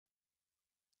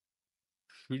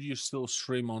Should you still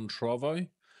stream on Trovo?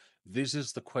 This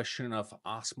is the question I've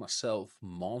asked myself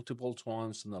multiple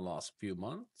times in the last few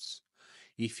months.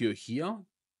 If you're here,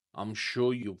 I'm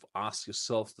sure you've asked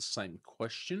yourself the same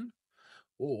question,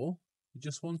 or you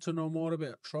just want to know more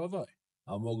about Trovo.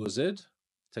 I'm Ogozed,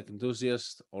 tech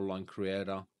enthusiast, online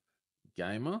creator,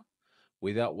 gamer.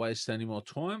 Without wasting any more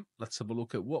time, let's have a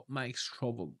look at what makes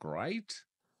Trovo great,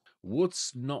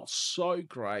 what's not so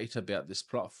great about this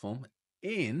platform,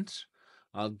 and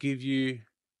I'll give you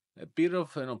a bit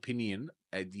of an opinion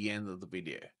at the end of the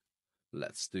video.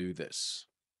 Let's do this.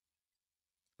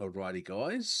 Alrighty,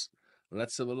 guys,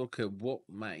 let's have a look at what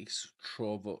makes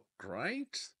Trovo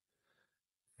great.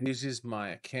 This is my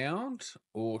account,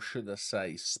 or should I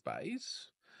say space,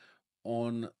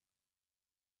 on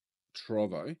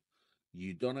Trovo.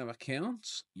 You don't have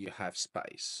accounts, you have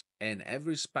space. And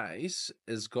every space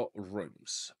has got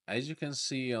rooms. As you can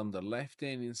see on the left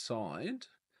hand side,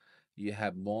 you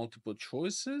have multiple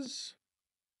choices.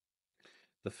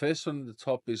 The first one at the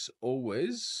top is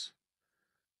always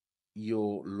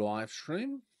your live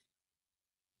stream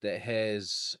that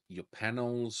has your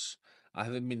panels. I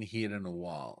haven't been here in a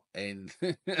while, and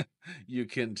you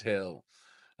can tell.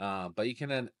 But you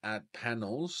can add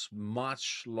panels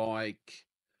much like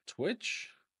Twitch.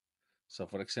 So,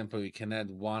 for example, you can add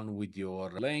one with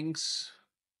your links.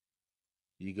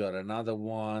 You got another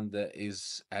one that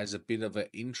has a bit of an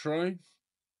intro.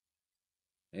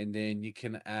 And then you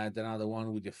can add another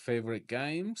one with your favorite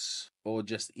games, or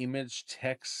just image,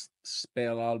 text,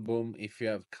 spell album if you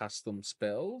have custom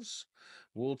spells.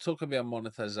 We'll talk about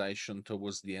monetization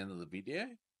towards the end of the video.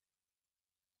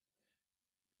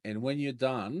 And when you're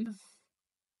done,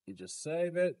 you just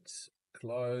save it,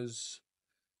 close,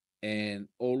 and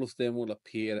all of them will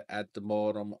appear at the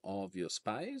bottom of your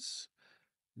space.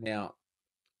 Now,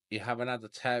 you have another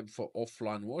tab for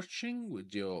offline watching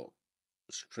with your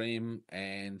stream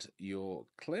and your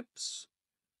clips.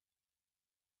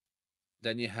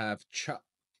 Then you have chat.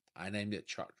 I named it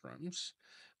chat rooms.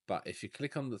 But if you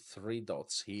click on the three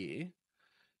dots here,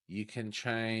 you can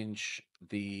change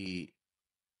the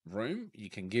room. You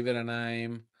can give it a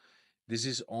name. This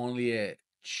is only a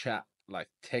chat, like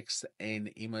text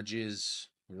and images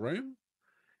room.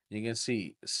 You can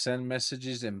see send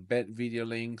messages, embed video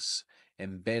links,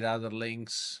 embed other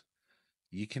links.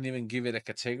 You can even give it a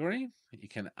category. You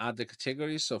can add the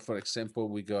category. So for example,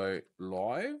 we go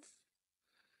live.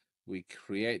 We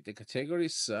create the category,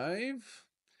 save.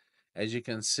 As you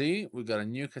can see, we got a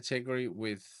new category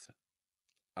with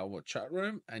our chat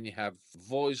room, and you have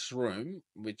voice room,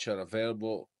 which are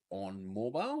available on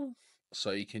mobile.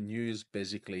 So you can use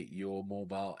basically your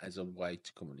mobile as a way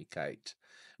to communicate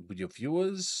with your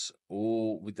viewers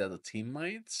or with other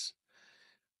teammates.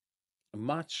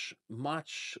 Much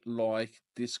like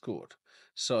Discord.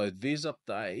 So this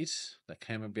update that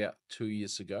came about 2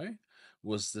 years ago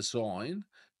was designed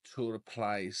to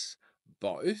replace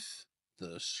both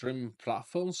the streaming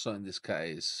platforms, so in this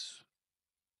case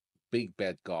big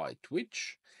bad guy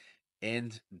Twitch,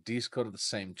 and Discord at the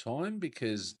same time,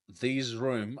 because these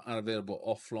rooms are available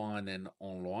offline and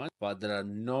online, but there are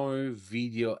no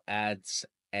video ads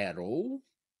at all,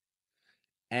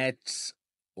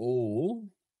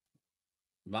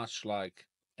 much like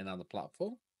another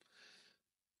platform.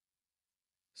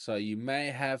 So you may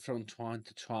have from time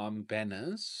to time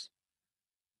banners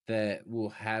that will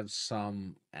have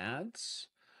some ads,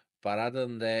 but other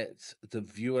than that, the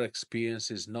viewer experience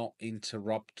is not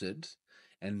interrupted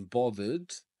and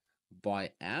bothered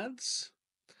by ads.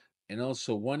 And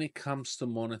also, when it comes to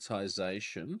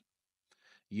monetization,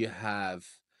 you have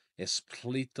a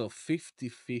split of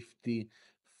 50-50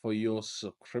 for your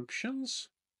subscriptions,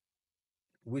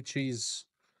 which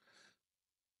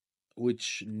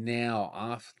now,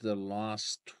 after the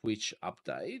last Twitch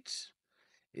update,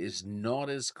 is not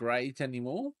as great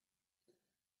anymore.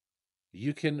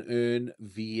 You can earn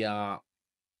via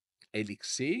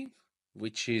Elixir,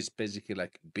 which is basically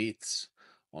like bits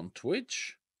on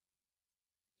Twitch.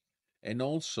 And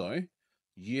also,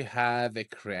 you have a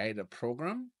creator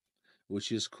program,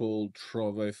 which is called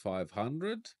Trovo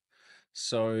 500.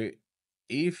 So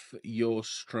if your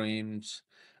streams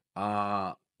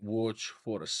are watched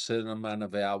for a certain amount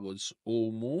of hours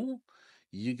or more,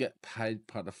 you get paid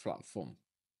by the platform.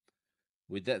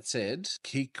 With that said,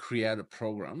 Key Creator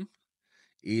Program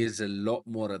is a lot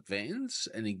more advanced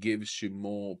and it gives you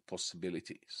more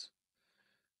possibilities.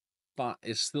 But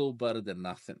it's still better than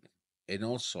nothing. And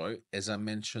also, as I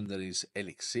mentioned, there is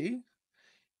Elixir.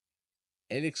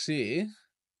 Elixir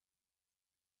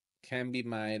can be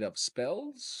made of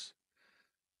spells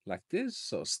like this,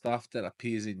 so stuff that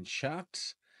appears in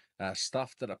chat,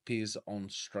 stuff that appears on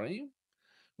stream,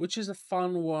 which is a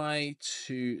fun way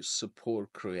to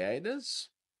support creators.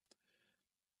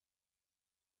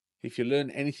 If you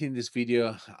learn anything in this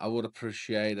video, I would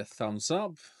appreciate a thumbs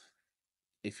up.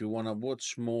 If you want to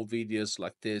watch more videos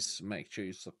like this, make sure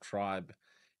you subscribe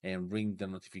and ring the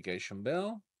notification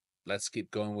bell. Let's keep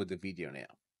going with the video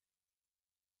now.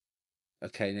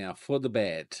 Okay, now for the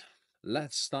bed.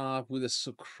 Let's start with a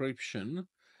subscription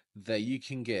that you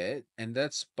can get, and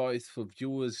that's both for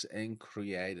viewers and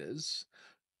creators,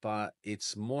 but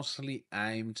it's mostly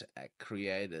aimed at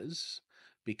creators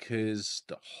because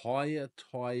the higher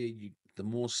tier you, the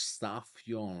more stuff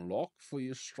you unlock for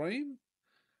your stream.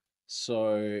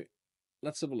 So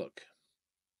let's have a look.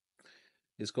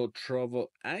 It's called Trovo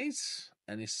Ace,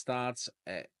 and it starts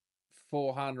at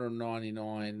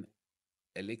 499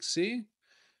 elixir,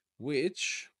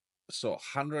 which, so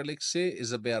 100 elixir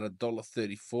is about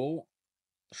 $1.34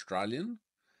 Australian,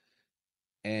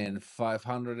 and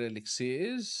 500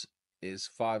 elixirs is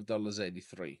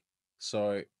 $5.83.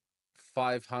 So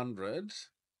 500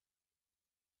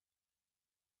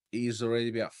 is already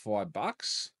about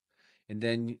 $5. And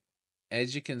then,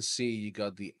 as you can see, you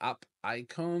got the up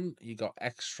icon, you got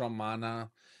extra mana.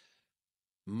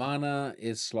 Mana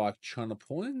is like China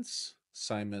points,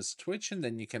 same as Twitch, and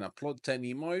then you can upload 10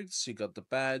 emotes. You got the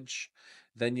badge,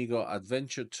 then you got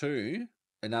Adventure 2,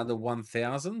 another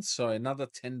 1,000, so another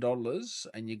 $10,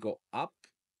 and you go up.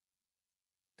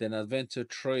 Then Adventure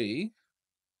 3,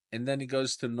 and then it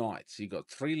goes to Knights. You got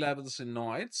 3 levels in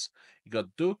Knights. You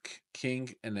got Duke,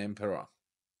 King, and Emperor.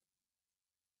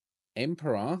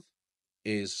 Emperor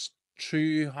is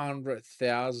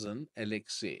 200,000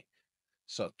 elixir,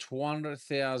 so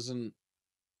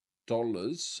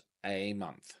 $200,000 a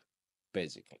month,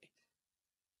 basically.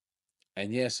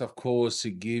 And yes, of course,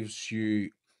 it gives you,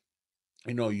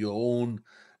 your own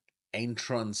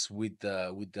entrance with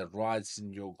the rides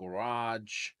in your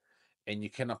garage, and you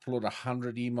can upload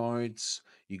 100 emotes.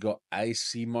 You got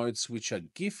ace emotes, which are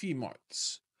GIF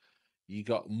emotes. You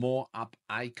got more up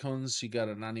icons. You got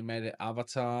an animated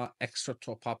avatar, extra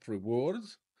top up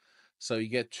rewards. So you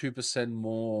get 2%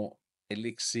 more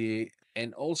elixir.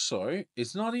 And also,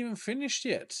 it's not even finished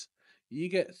yet. You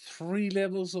get 3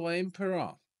 levels of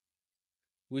Emperor,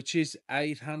 which is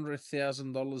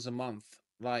 $800,000 a month.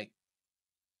 Like,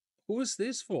 who is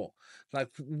this for? Like,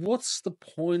 what's the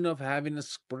point of having a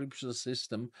subscription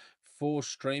system for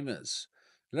streamers?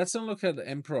 Let's not look at the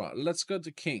Emperor. Let's go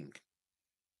to King.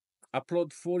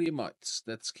 Upload 40 emotes.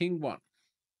 That's King 1.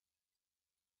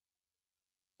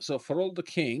 So for all the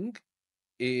King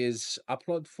is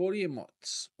upload 40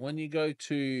 emotes. When you go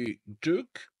to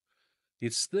Duke,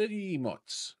 it's 30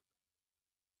 emotes.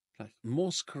 Like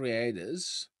most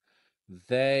creators,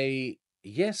 they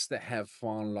have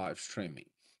fun live streaming,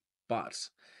 but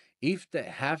if they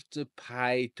have to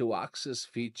pay to access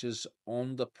features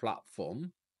on the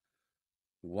platform,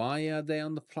 why are they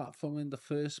on the platform in the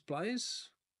first place?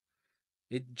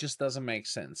 It just doesn't make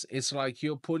sense. It's like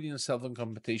you're putting yourself in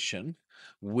competition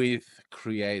with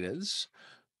creators,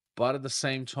 but at the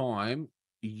same time,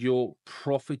 you're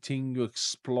profiting, you're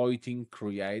exploiting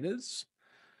creators.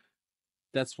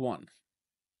 That's one.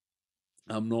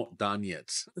 I'm not done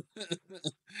yet.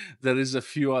 There is a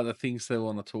few other things they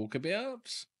want to talk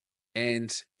about.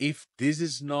 And if this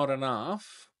is not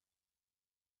enough,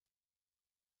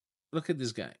 look at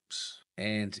these games.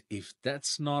 And if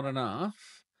that's not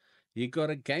enough, you got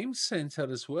a game center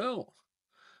as well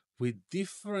with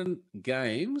different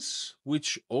games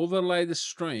which overlay the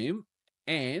stream,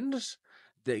 and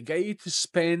they get you to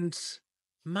spend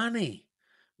money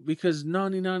because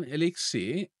 99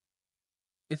 elixir,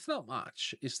 it's not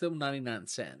much. It's still 99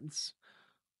 cents,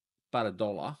 about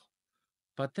 $1.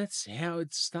 But that's how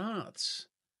it starts.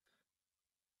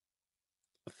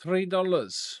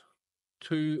 $3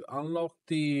 to unlock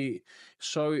the.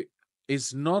 So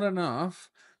it's not enough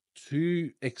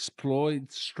to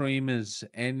exploit streamers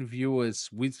and viewers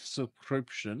with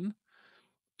subscription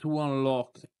to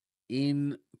unlock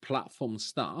in platform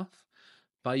stuff,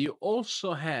 but you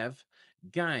also have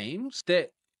games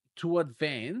that to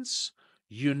advance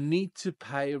you need to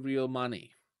pay real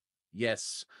money.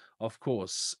 Yes, of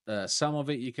course, some of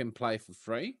it you can play for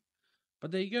free,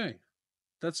 but there you go.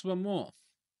 That's one more.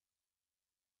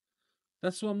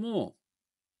 That's one more.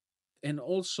 And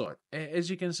also, as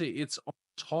you can see, it's on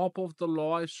top of the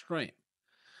live stream.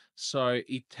 So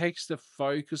it takes the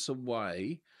focus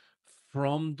away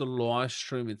from the live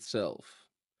stream itself.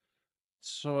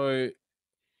 So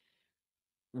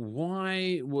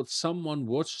why would someone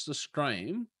watch the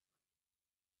stream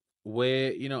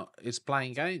where, it's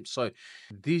playing games? So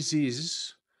this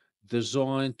is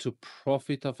designed to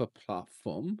profit of a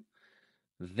platform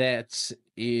that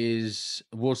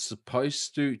was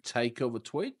supposed to take over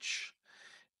Twitch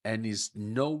and is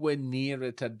nowhere near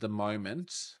it at the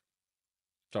moment.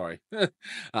 Sorry,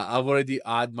 I've already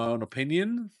had my own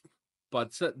opinion,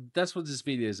 but that's what this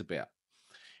video is about: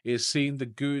 is seeing the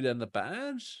good and the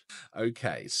bad.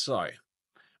 Okay, so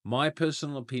my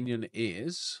personal opinion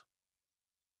is,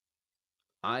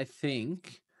 I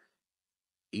think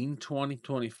in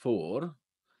 2024,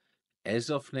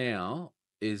 as of now,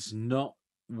 is not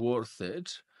worth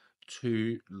it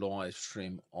to live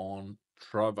stream on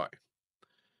Trovo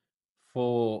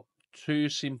for two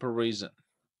simple reasons.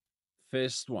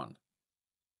 First one,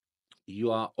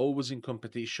 you are always in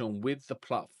competition with the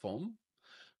platform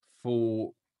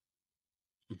for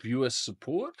viewer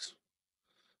support,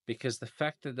 because the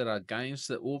fact that there are games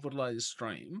that overlay the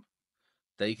stream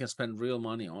that you can spend real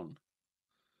money on,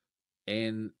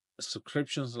 and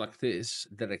subscriptions like this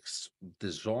that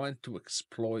designed to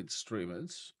exploit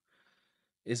streamers,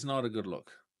 is not a good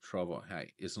look. Trovo,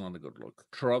 hey, it's not a good look.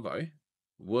 Trovo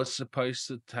was supposed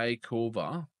to take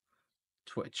over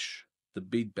Twitch, the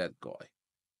big bad guy.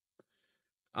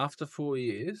 After 4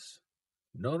 years,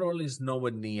 not only is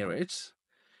nowhere near it,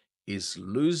 is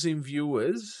losing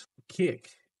viewers. Kick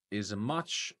is a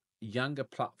much younger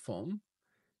platform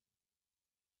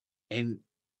and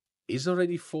is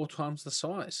already 4 times the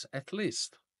size, at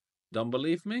least. Don't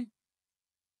believe me?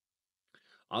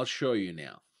 I'll show you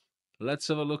now. Let's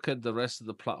have a look at the rest of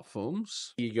the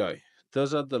platforms. Here you go.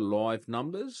 Those are the live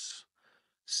numbers.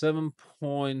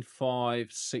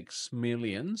 7.56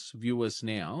 million viewers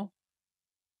now.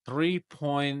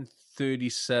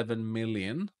 3.37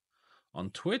 million on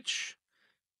Twitch.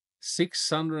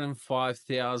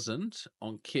 605,000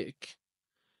 on Kick.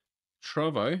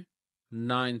 Trovo,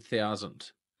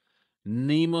 9,000.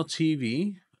 Nemo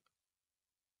TV.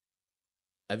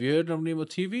 Have you heard of Nemo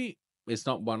TV? It's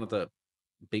not one of the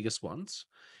biggest ones.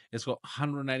 It's got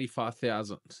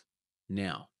 185,000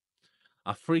 now.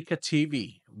 Africa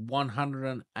TV,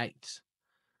 108.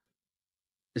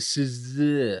 Sizz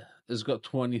has got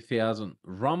 20,000.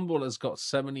 Rumble has got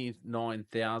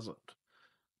 79,000.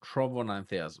 Trovo,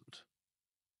 9,000.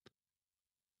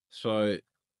 So,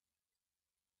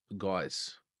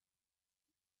 guys,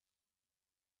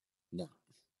 no.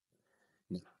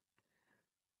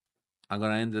 I'm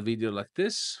going to end the video like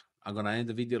this.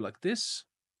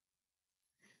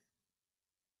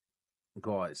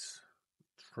 Guys,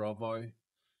 Trovo,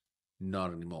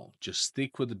 not anymore. Just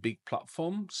stick with the big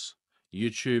platforms,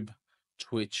 YouTube,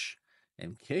 Twitch,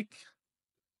 and Kick,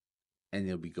 and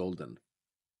you'll be golden.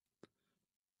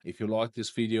 If you like this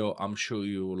video, I'm sure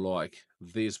you will like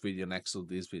this video next or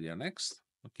this video next.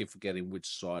 I keep forgetting which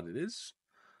side it is.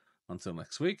 Until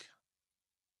next week,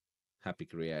 happy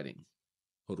creating.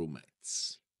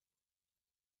 Roommates.